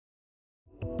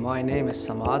My name is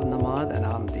Samad Naamad, and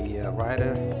I'm the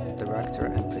writer, director,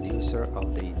 and producer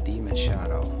of the Demon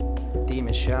Shadow.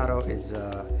 Demon Shadow is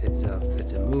it's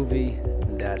a movie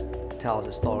that tells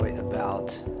a story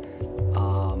about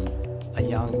a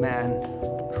young man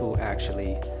who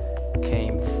actually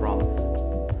came from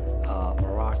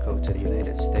Morocco to the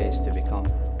United States to become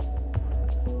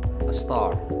a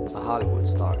star, a Hollywood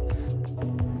star.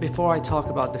 Before I talk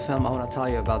about the film, I want to tell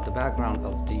you about the background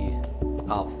of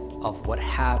what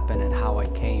happened and how I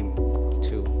came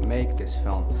to make this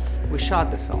film. We shot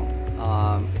the film.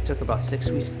 It took about 6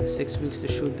 weeks to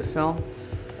shoot the film,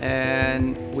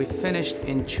 and we finished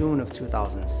in June of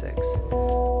 2006.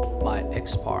 My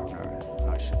ex-partner,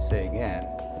 I should say again,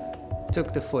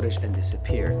 took the footage and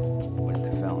disappeared with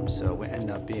the film. So we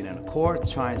ended up being in a court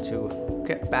trying to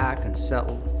get back and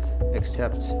settle,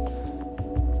 except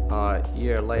a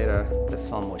year later the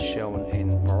film was shown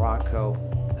in Morocco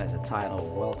as a title,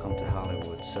 Welcome to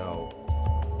Hollywood. So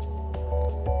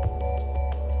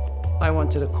I went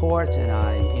to the court, and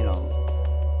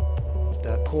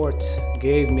the court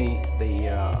gave me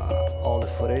all the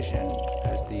footage, and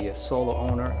as the solo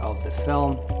owner of the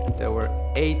film, there were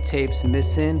 8 tapes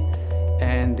missing,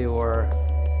 and there were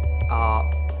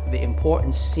the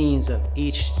important scenes of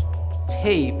each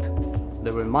tape,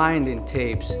 the remaining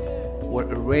tapes were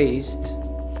erased.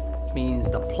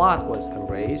 Means the plot was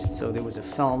erased, so there was a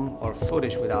film or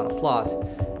footage without a plot,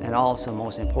 and also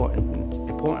most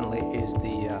importantly is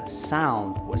the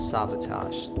sound was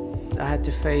sabotaged. I had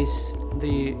to face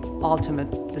the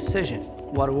ultimate decision.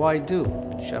 What do I do?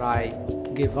 Should I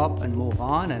give up and move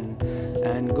on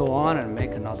and go on and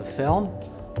make another film,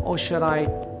 or should I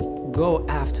go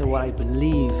after what I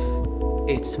believe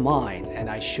it's mine and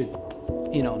I should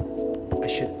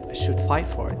fight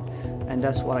for it? And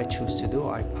that's what I choose to do.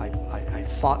 I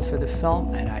fought for the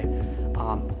film, and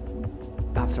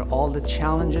after all the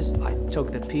challenges, I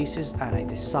took the pieces and I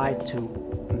decided to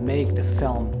make the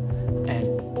film and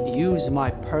use my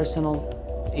personal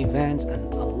event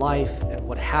and life and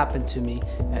what happened to me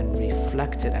and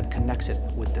reflect it and connect it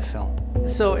with the film.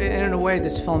 So in a way,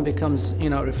 this film becomes, a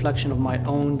reflection of my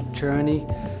own journey,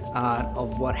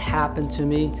 of what happened to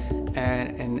me,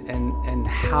 and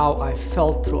how I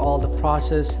felt through all the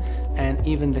process. And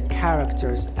even the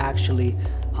characters actually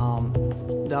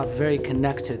they are very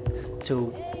connected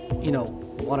to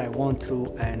what I went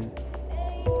through and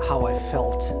how I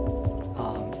felt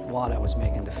while I was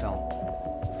making the film.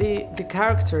 The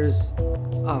characters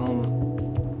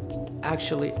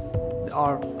actually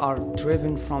are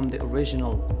driven from the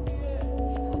original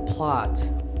plot,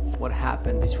 what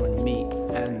happened between me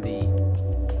and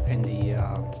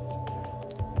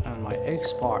my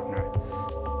ex-partner.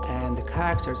 And the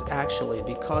characters actually,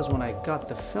 because when I got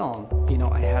the film,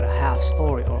 I had a half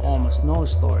story or almost no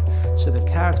story. So the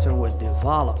character was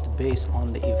developed based on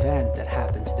the event that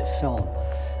happened to the film.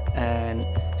 And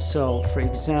so, for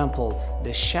example,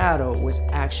 the shadow was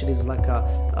actually like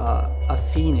a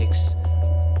phoenix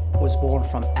was born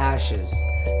from ashes.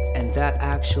 And that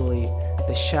actually,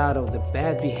 the shadow, the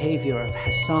bad behavior of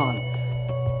Hassan,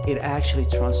 it actually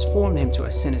transformed him to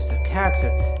a sinister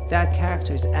character. That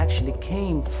character actually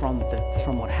came from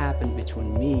what happened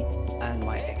between me and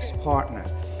my ex-partner.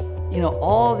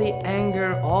 All the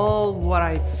anger, all what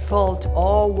I felt,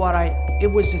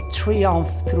 it was a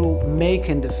triumph through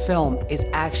making the film, is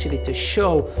actually to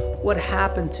show what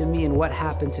happened to me and what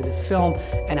happened to the film,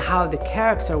 and how the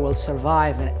character will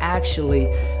survive and actually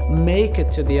make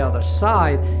it to the other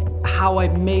side. How I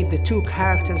made the two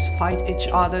characters fight each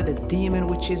other, the demon,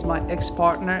 which is my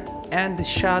ex-partner, and the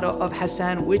shadow of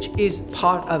Hassan, which is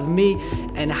part of me,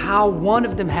 and how one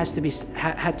of them had to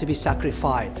be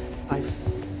sacrificed. I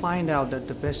find out that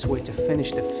the best way to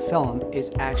finish the film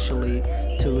is actually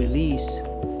to release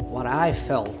what I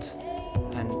felt,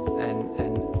 and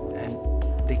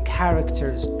the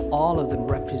characters, all of them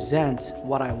represent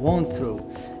what I went through.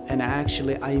 And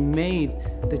actually, I made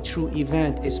the true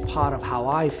event is part of how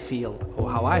I feel, or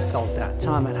how I felt that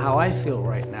time, and how I feel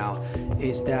right now,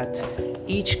 is that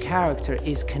each character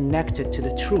is connected to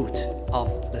the truth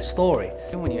of the story.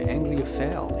 When you're angry, you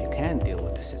fail. You can't deal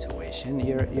with the situation.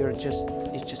 You're just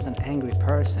an angry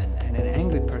person, and an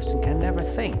angry person can never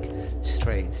think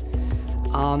straight.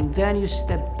 Then you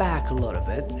step back a little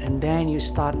bit, and then you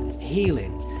start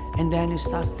healing, and then you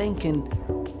start thinking,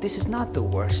 this is not the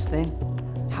worst thing.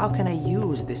 How can I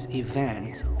use this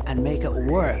event and make it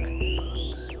work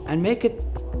and make it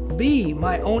be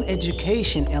my own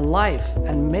education in life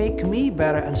and make me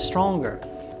better and stronger?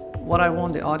 What I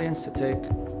want the audience to take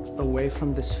away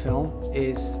from this film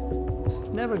is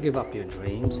Never give up your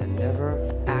dreams, and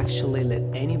never actually let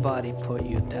anybody put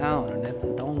you down,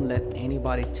 or don't let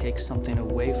anybody take something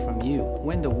away from you.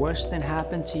 When the worst thing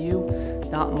happened to you,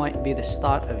 that might be the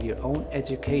start of your own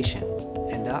education,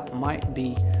 and that might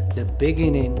be the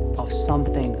beginning of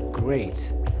something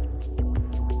great.